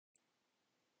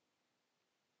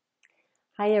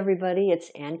Hi everybody, it's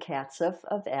Ann Katzoff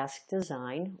of Ask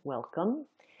Design. Welcome.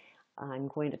 I'm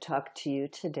going to talk to you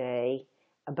today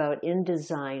about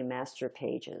InDesign master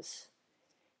pages.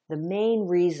 The main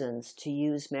reasons to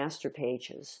use master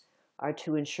pages are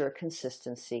to ensure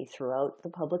consistency throughout the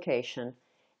publication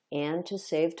and to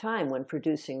save time when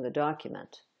producing the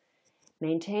document.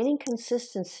 Maintaining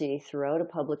consistency throughout a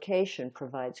publication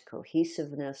provides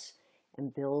cohesiveness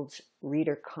and builds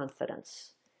reader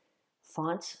confidence.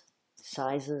 Fonts,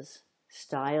 sizes,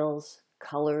 styles,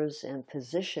 colors, and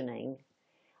positioning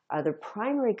are the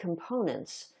primary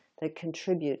components that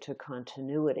contribute to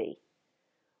continuity.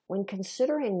 When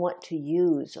considering what to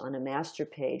use on a master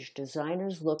page,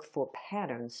 designers look for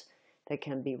patterns that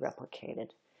can be replicated.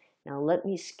 Now let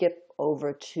me skip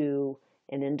over to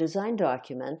an InDesign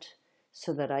document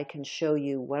so that I can show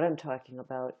you what I'm talking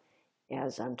about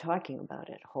as I'm talking about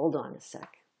it. Hold on a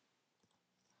sec.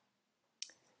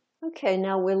 Okay,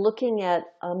 now we're looking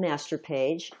at a master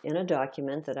page in a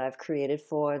document that I've created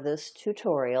for this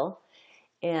tutorial,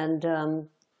 and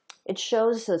it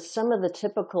shows that some of the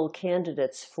typical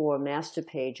candidates for master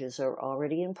pages are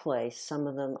already in place. Some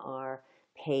of them are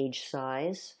page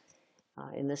size.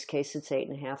 In this case, it's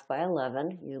 8.5 by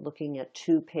 11. You're looking at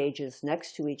two pages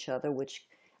next to each other, which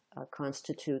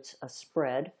constitutes a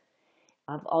spread.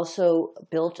 I've also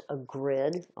built a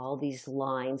grid. All these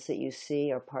lines that you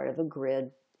see are part of a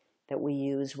grid that we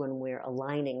use when we're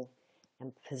aligning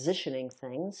and positioning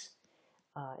things.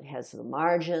 It has the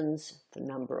margins, the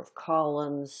number of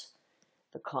columns,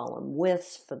 the column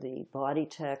widths for the body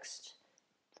text,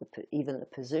 even the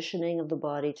positioning of the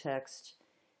body text,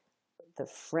 the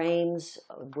frames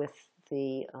with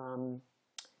the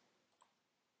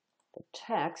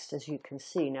text. As you can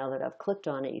see, now that I've clicked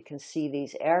on it, you can see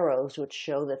these arrows which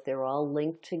show that they're all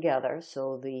linked together,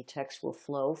 so the text will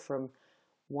flow from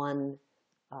one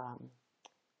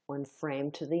frame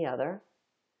to the other.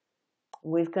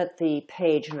 We've got the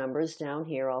page numbers down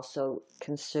here, also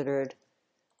considered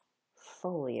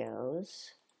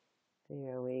folios.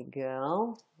 There we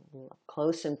go,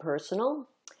 close and personal.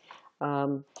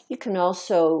 You can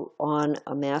also, on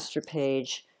a master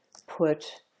page,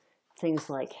 put things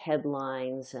like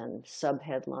headlines and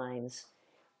subheadlines,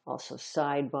 also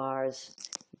sidebars,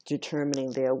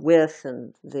 determining their width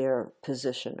and their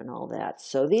position and all that.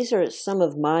 So these are some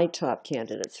of my top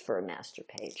candidates for a master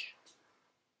page.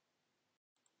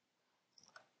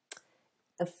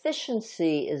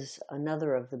 Efficiency is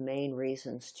another of the main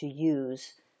reasons to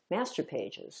use master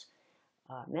pages.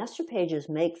 Master pages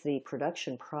make the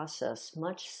production process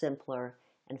much simpler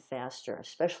and faster,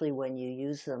 especially when you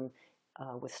use them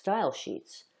with style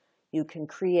sheets. You can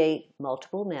create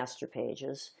multiple master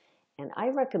pages, and I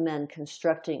recommend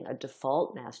constructing a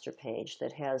default master page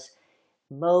that has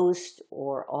most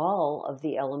or all of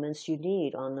the elements you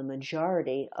need on the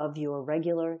majority of your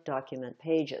regular document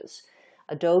pages.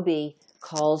 Adobe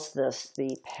calls this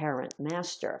the parent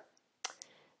master.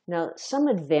 Now, some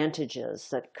advantages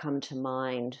that come to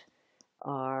mind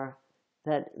are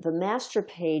that the master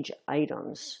page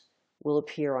items will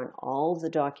appear on all the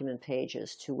document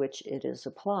pages to which it is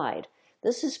applied.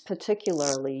 This is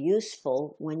particularly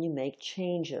useful when you make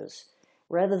changes.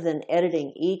 Rather than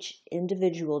editing each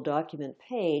individual document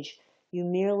page, you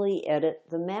merely edit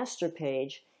the master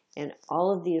page, and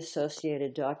all of the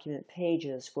associated document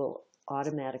pages will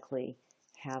automatically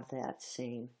have that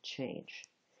same change.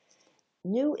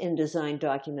 New InDesign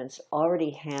documents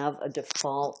already have a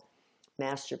default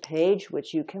master page,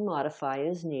 which you can modify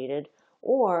as needed,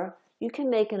 or you can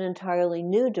make an entirely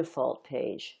new default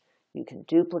page. You can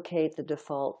duplicate the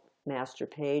default master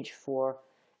page for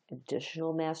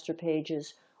additional master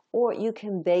pages, or you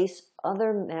can base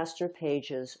other master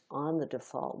pages on the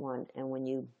default one. And when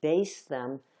you base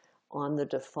them on the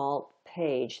default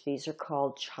page, these are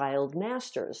called child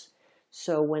masters.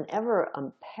 So whenever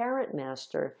a parent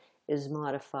master is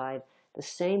modified, the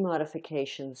same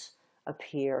modifications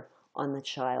appear on the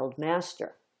child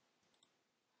master.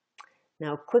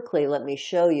 Now quickly, let me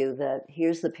show you that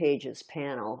here's the Pages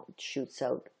panel. It shoots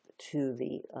out to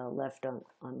the left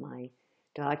on my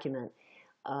document.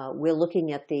 We're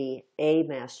looking at the A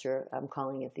master. I'm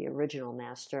calling it the original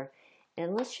master.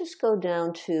 And let's just go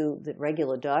down to the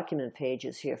regular document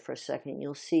pages here for a second.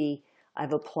 You'll see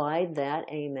I've applied that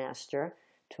A master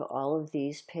to all of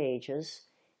these pages,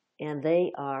 and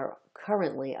they are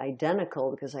currently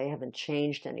identical because I haven't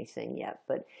changed anything yet.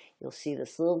 But you'll see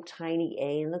this little tiny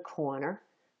A in the corner,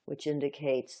 which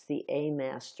indicates the A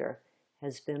master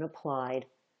has been applied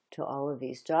to all of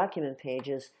these document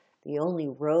pages. The only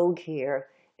rogue here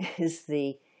is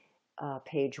the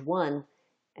page 1,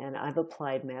 and I've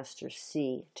applied Master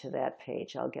C to that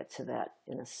page. I'll get to that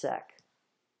in a sec.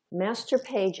 Master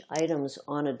page items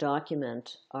on a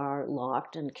document are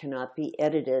locked and cannot be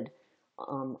edited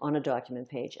on a document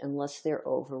page unless they're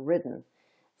overridden.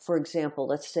 For example,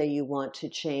 let's say you want to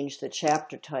change the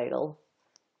chapter title.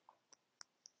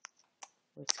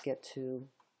 Let's get to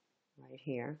right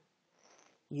here.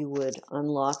 You would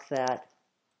unlock that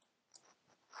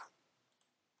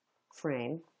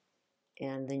frame,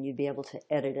 and then you'd be able to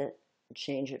edit it,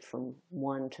 change it from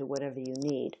 1 to whatever you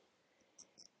need.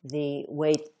 The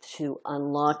way to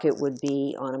unlock it would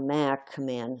be on a Mac,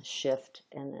 Command Shift,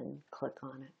 and then click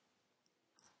on it.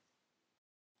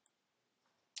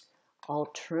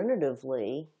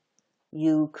 Alternatively,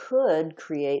 you could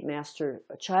create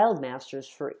child masters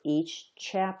for each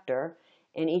chapter,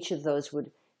 and each of those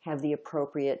would have the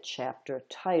appropriate chapter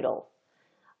title.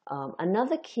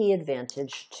 Another key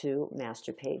advantage to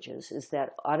master pages is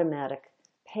that automatic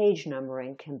page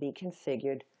numbering can be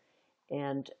configured,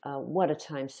 and what a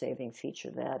time-saving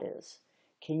feature that is.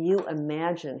 Can you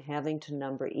imagine having to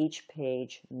number each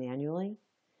page manually,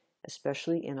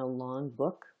 especially in a long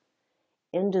book?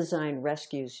 InDesign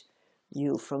rescues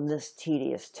you from this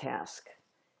tedious task.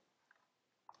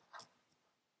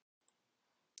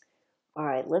 All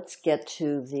right, let's get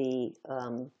to the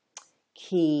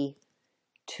key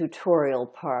tutorial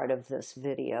part of this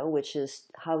video, which is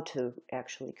how to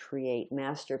actually create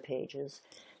master pages.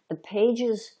 The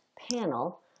Pages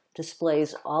panel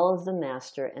displays all of the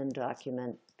master and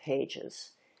document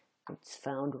pages. It's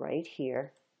found right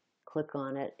here. Click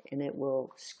on it and it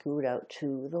will scoot out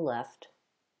to the left.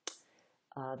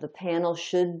 The panel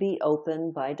should be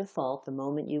open by default the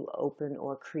moment you open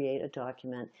or create a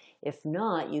document. If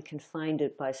not, you can find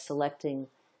it by selecting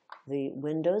the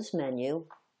Windows menu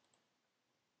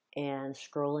and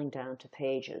scrolling down to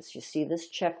Pages. You see this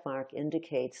check mark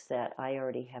indicates that I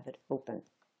already have it open.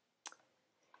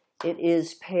 It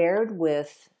is paired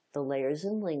with the Layers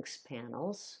and Links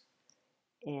panels,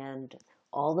 and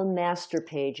all the master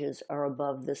pages are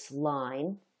above this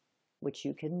line, which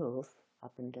you can move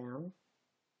up and down.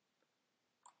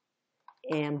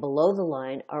 And below the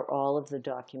line are all of the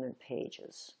document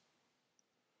pages.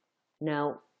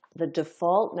 Now, the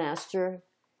default master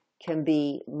can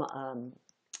be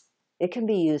it can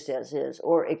be used as is,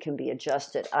 or it can be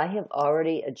adjusted. I have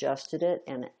already adjusted it,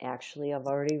 and actually I've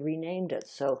already renamed it.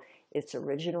 So its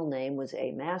original name was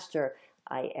a master.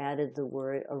 I added the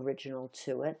word original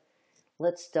to it.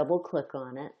 Let's double click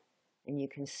on it, and you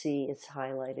can see it's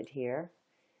highlighted here.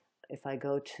 If I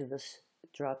go to this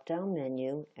drop-down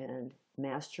menu and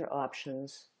master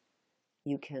options,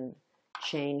 you can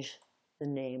change the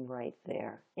name right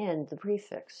there and the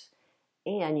prefix.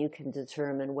 And you can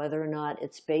determine whether or not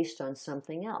it's based on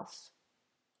something else.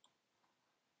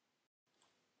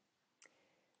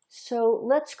 So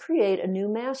let's create a new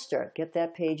master. Get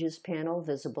that Pages panel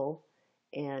visible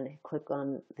and click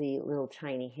on the little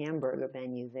tiny hamburger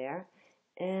menu there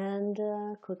and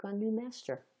click on New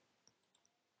Master.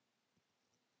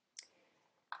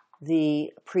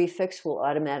 The prefix will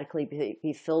automatically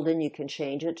be filled in. You can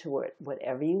change it to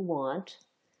whatever you want.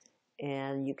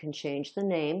 And you can change the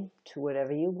name to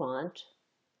whatever you want.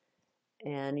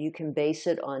 And you can base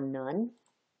it on none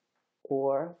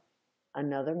or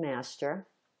another master.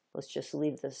 Let's just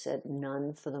leave this at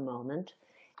none for the moment.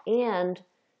 And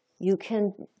you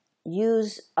can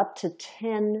use up to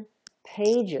 10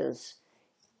 pages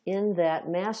in that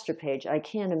master page. I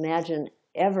can't imagine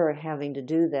ever having to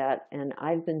do that. And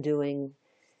I've been doing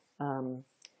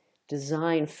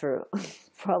design for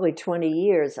probably 20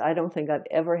 years. I don't think I've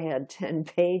ever had 10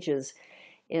 pages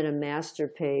in a master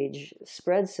page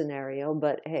spread scenario,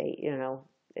 but hey, you know,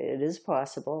 it is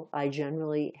possible. I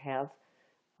generally have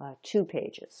 2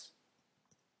 pages.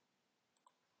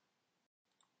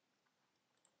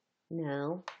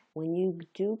 Now, when you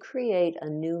do create a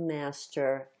new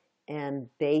master and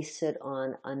base it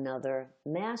on another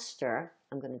master,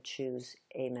 I'm going to choose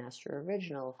a master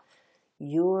original,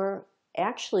 you're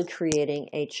actually creating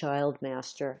a child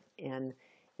master, and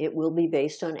it will be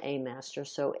based on a master,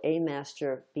 so a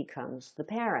master becomes the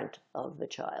parent of the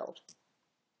child.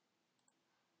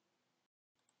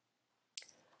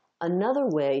 Another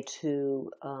way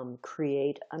to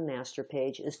create a master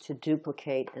page is to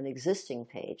duplicate an existing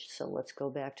page. So let's go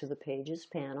back to the Pages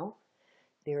panel.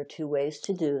 There are 2 ways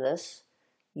to do this.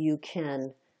 You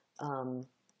can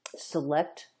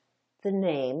select the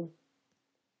name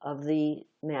of the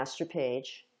master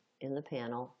page in the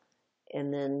panel,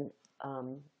 and then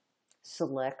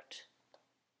select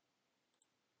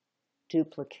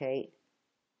duplicate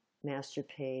master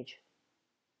page,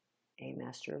 a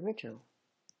master original.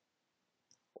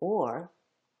 Or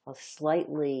a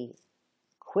slightly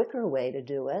quicker way to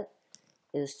do it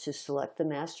is to select the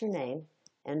master name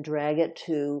and drag it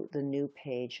to the new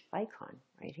page icon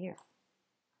right here.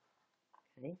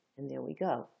 Okay, and there we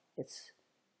go. It's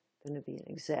going to be an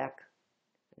exact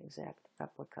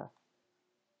replica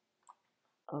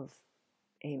of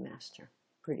a master.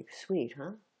 Pretty sweet,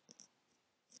 huh?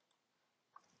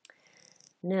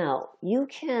 Now, you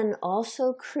can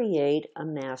also create a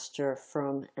master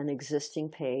from an existing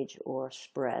page or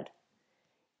spread.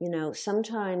 You know,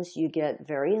 sometimes you get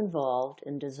very involved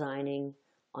in designing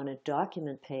on a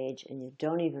document page and you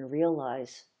don't even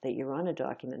realize that you're on a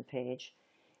document page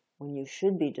when you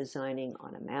should be designing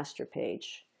on a master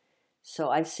page.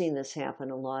 So I've seen this happen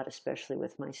a lot, especially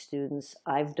with my students.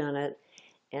 I've done it,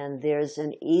 and there's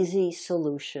an easy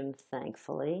solution,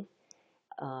 thankfully.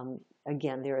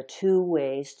 Again, there are two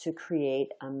ways to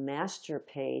create a master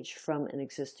page from an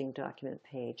existing document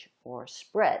page or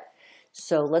spread.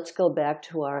 So let's go back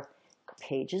to our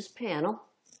Pages panel,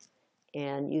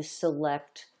 and you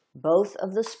select both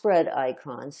of the spread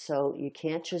icons. So you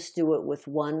can't just do it with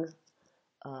one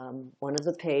of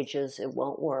the pages. It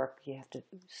won't work. You have to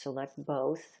select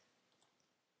both.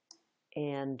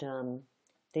 And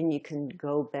then you can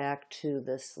go back to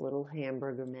this little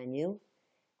hamburger menu.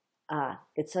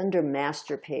 It's under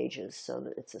Master Pages, so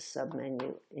that it's a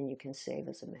submenu, and you can save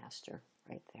as a master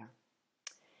right there.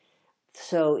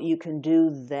 So you can do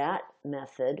that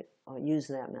method, or use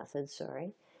that method,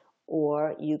 sorry,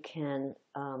 or you can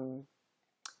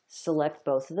select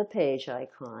both of the page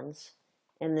icons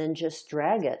and then just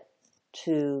drag it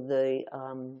to the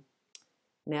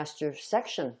master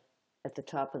section at the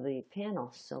top of the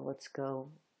panel. So let's go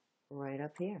right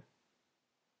up here.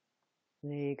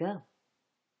 There you go.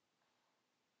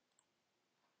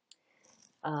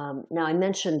 Now, I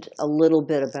mentioned a little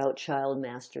bit about child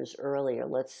masters earlier.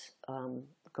 Let's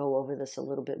go over this a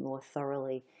little bit more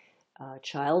thoroughly.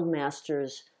 Child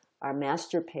masters are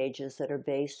master pages that are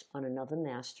based on another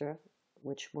master,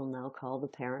 which we'll now call the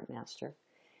parent master.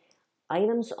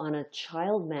 Items on a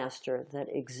child master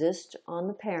that exist on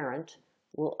the parent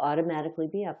will automatically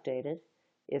be updated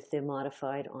if they're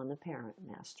modified on the parent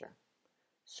master.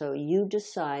 So you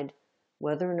decide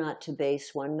whether or not to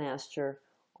base one master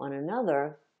on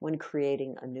another when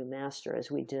creating a new master, as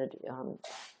we did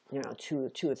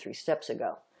two or three steps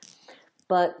ago.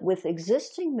 But with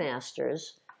existing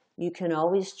masters, you can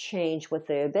always change what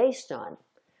they are based on.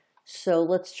 So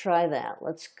let's try that.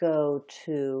 Let's go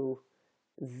to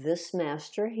this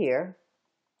master here,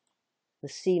 the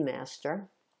C master.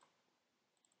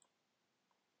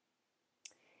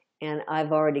 And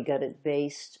I've already got it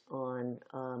based on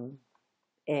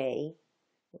A.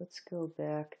 Let's go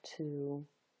back to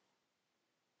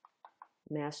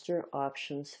master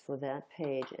options for that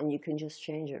page, and you can just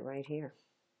change it right here.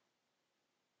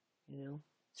 You know,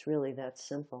 it's really that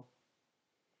simple.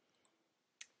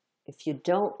 If you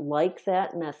don't like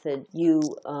that method, you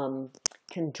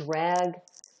can drag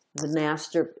the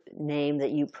master name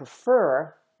that you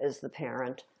prefer as the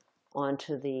parent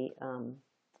onto the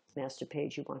master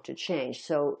page you want to change.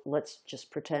 So let's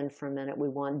just pretend for a minute we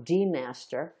want D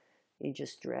master. You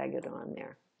just drag it on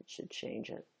there. It should change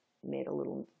it. Made a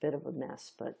little bit of a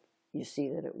mess, but you see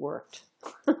that it worked.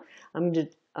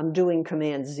 I'm doing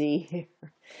Command Z here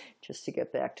just to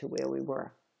get back to where we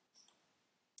were.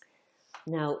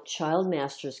 Now, child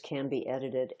masters can be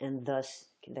edited, and thus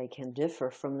they can differ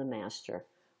from the master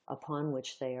upon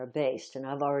which they are based. And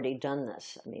I've already done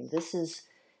this. I mean, this is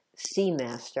C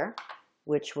master,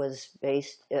 which was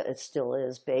based, it still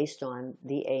is, based on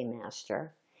the A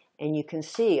master. And you can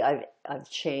see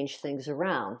I've changed things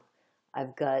around.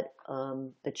 I've got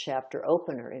the chapter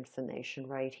opener information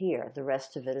right here. The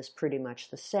rest of it is pretty much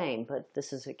the same, but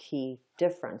this is a key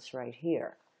difference right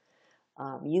here.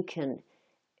 You can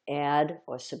add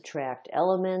or subtract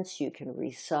elements. You can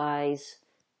resize,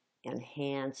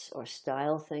 enhance, or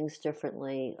style things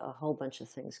differently. A whole bunch of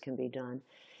things can be done.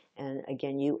 And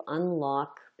again, you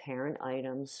unlock parent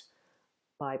items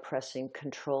by pressing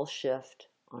Control-Shift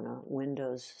on a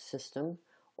Windows system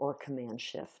or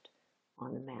Command-Shift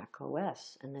on the Mac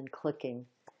OS, and then clicking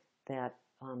that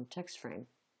text frame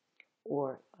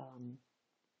or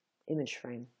image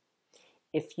frame.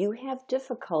 If you have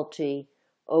difficulty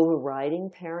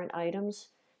overriding parent items,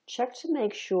 check to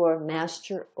make sure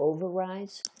Master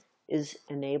Overrides is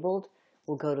enabled.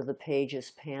 We'll go to the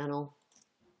Pages panel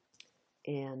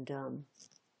and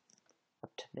up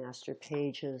to Master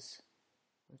Pages.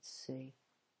 Let's see.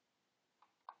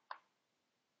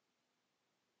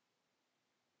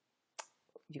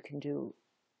 You can do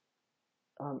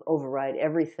override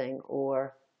everything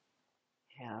or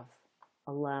have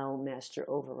allow master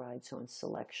overrides on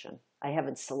selection. I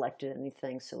haven't selected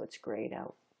anything, so it's grayed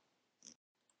out.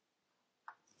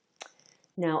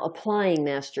 Now, applying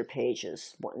master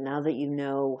pages. Now that you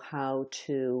know how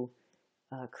to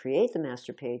create the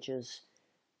master pages,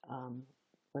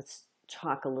 let's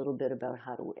talk a little bit about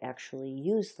how to actually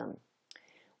use them.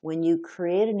 When you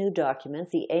create a new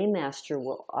document, the A master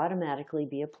will automatically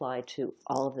be applied to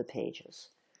all of the pages.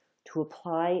 To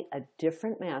apply a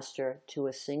different master to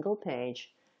a single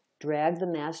page, drag the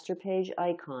master page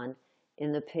icon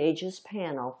in the Pages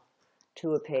panel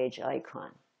to a page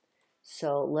icon.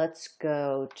 So let's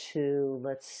go to,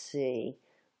 let's see,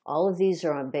 all of these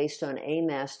are based on A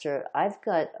master. I've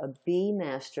got a B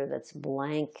master that's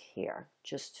blank here,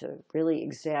 just to really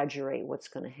exaggerate what's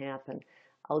going to happen.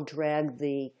 I'll drag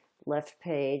the left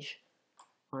page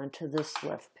onto this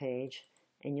left page,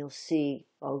 and you'll see,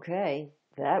 okay,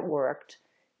 that worked.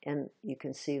 And you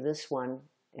can see this one,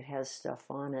 it has stuff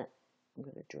on it. I'm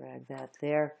going to drag that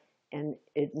there, and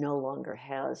it no longer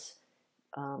has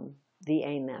the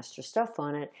A master stuff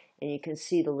on it, and you can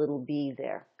see the little B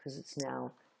there because it's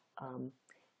now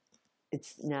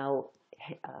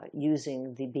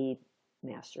using the B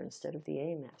master instead of the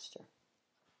A master.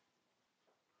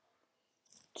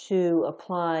 To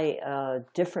apply a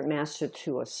different master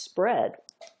to a spread,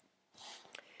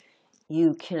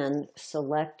 you can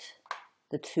select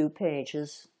the 2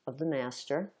 pages of the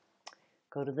master,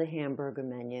 go to the hamburger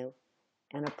menu,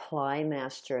 and apply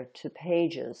master to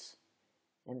pages.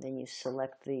 And then you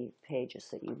select the pages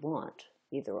that you want,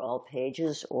 either all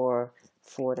pages or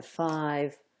 4 to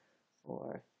 5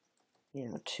 or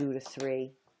 2 to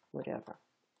 3, whatever.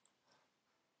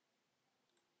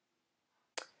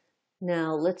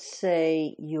 Now let's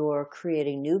say you're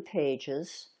creating new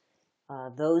pages.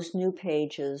 Those new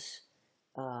pages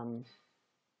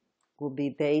will be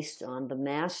based on the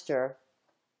master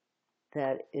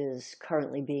that is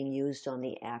currently being used on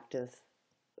the active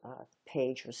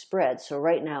page or spread. So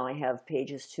right now I have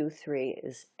pages 2, 3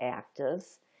 is active,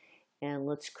 and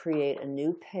let's create a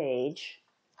new page.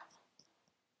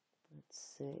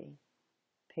 Let's see,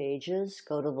 pages,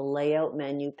 go to the layout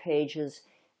menu, pages,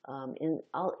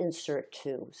 I'll insert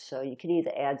 2. So you can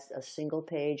either add a single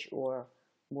page or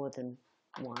more than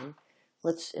one.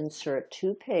 Let's insert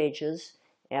 2 pages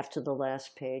after the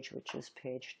last page, which is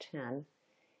page 10.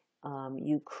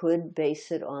 You could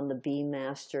base it on the B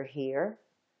master here,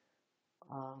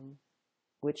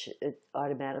 which it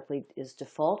automatically is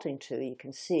defaulting to, you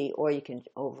can see, or you can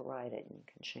override it and you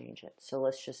can change it. So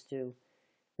let's just do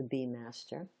the B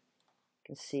master. You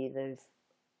can see they've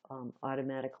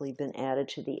automatically been added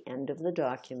to the end of the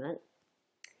document.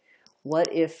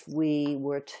 What if we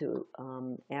were to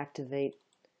activate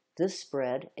this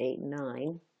spread, 8 and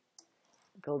 9,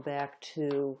 go back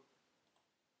to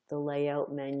the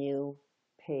layout menu,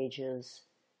 pages,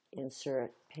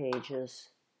 insert pages,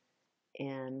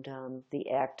 and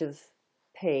the active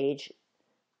page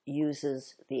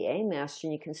uses the A master,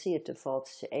 and you can see it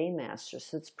defaults to A master.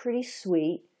 So it's pretty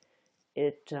sweet.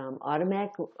 It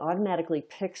automatically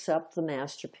picks up the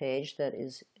master page that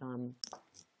is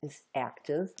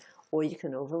active, or you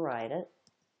can override it.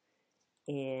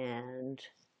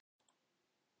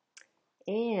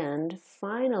 And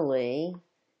finally,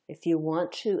 if you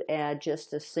want to add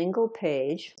just a single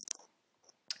page,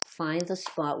 find the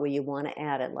spot where you want to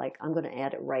add it. Like I'm going to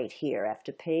add it right here.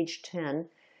 After page 10,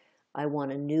 I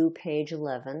want a new page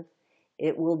 11.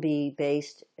 It will be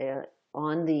based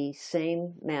on the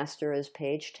same master as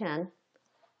page 10.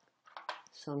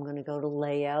 So I'm going to go to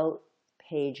Layout,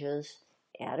 Pages,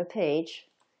 Add a Page,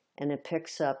 and it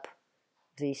picks up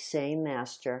the same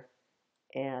master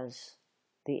as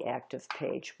the active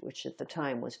page, which at the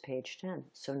time was page 10.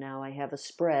 So now I have a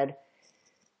spread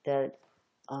that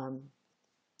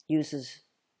uses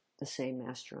the same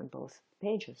master on both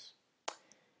pages.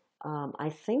 I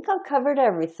think I've covered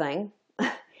everything.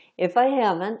 If I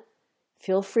haven't,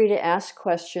 feel free to ask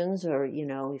questions, or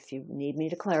if you need me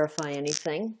to clarify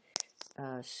anything,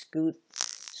 scoot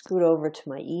over to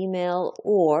my email,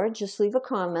 or just leave a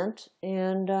comment,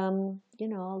 and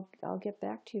I'll get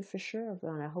back to you for sure.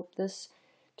 I hope this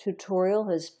tutorial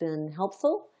has been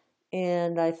helpful,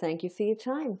 and I thank you for your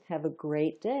time. Have a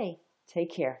great day.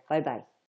 Take care. Bye-bye.